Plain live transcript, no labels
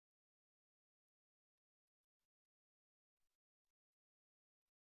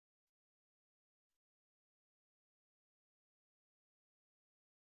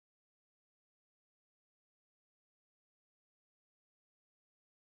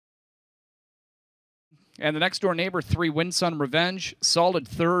And the next door neighbor, 3, Win Sun Revenge, solid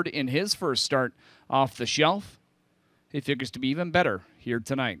third in his first start off the shelf. He figures to be even better here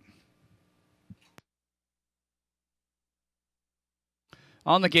tonight.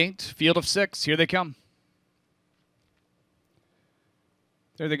 On the gate, field of 6. Here they come.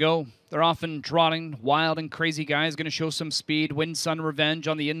 There they go. They're often trotting. Wild and Crazy Guy is going to show some speed. Win Sun Revenge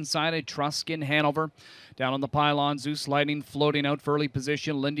on the inside. I Trust in Hanover. Down on the pylon, Zeus Lightning floating out for early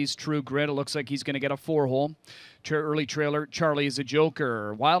position. Lindy's True Grit. It looks like he's going to get a 4-hole. Early trailer, Charlie is a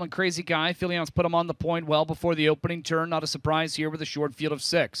Joker. Wild and Crazy Guy. Filions put him on the point well before the opening turn. Not a surprise here with a short field of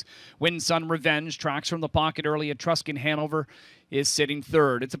 6. Win Sun Revenge tracks from the pocket early. Etruscan Hanover is sitting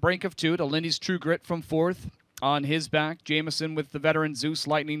third. It's a break of 2 to Lindy's True Grit from 4th. On his back, Jameson with the veteran Zeus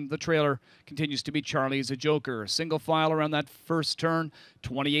Lightning. The trailer continues to be Charlie is a Joker. Single file around that first turn.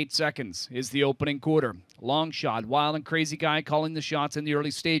 28 seconds is the opening quarter. Long shot. Wild and Crazy Guy calling the shots in the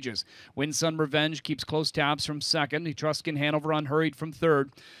early stages. Win Sun Revenge keeps close tabs from second. Etruscan Hanover unhurried from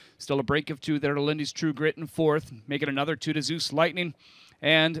third. Still a break of 2 there to Lindy's True Grit in 4th. Make it another 2 to Zeus Lightning.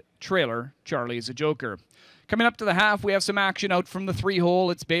 And trailer, Charlie is a Joker. Coming up to the half, we have some action out from the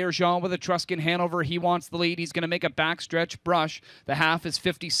 3-hole. It's Bayerjean with Etruscan Hanover. He wants the lead. He's going to make a backstretch brush. The half is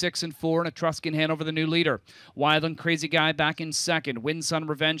 56-4, and Etruscan Hanover the new leader. Wild and Crazy Guy back in second. Win Sun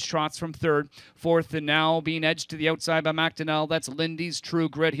Revenge trots from third. Fourth, and now being edged to the outside by McDonnell. That's Lindy's True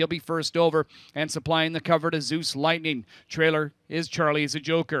Grit. He'll be first over and supplying the cover to Zeus Lightning. Trailer is Charlie is a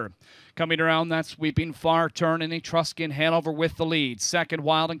Joker. Coming around that sweeping far turn, and Etruscan Hanover with the lead. Second,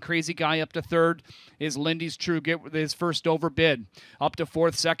 Wild and Crazy Guy up to third is Lindy's True Grit with his first over bid. Up to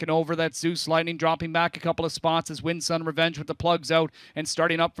fourth, second over, that's Zeus Lightning dropping back a couple of spots as Win Sun Revenge with the plugs out, and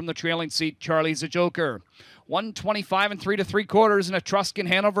starting up from the trailing seat, Charlie's a Joker. 125 3 3/4, and Etruscan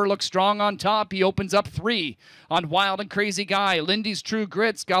Hanover looks strong on top. He opens up 3 on Wild and Crazy Guy. Lindy's True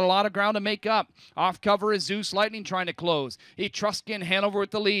Grit's got a lot of ground to make up. Off cover is Zeus Lightning trying to close. Etruscan Hanover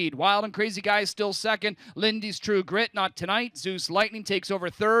with the lead. Wild and Crazy Guy is still second. Lindy's True Grit, not tonight. Zeus Lightning takes over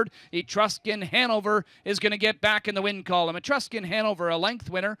third. Etruscan Hanover is going to get back in the win column. Etruscan Hanover, a length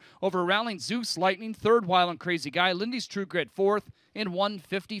winner over rallying Zeus Lightning. Third, Wild and Crazy Guy. Lindy's True Grit, fourth in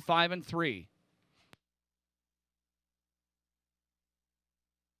 155 3.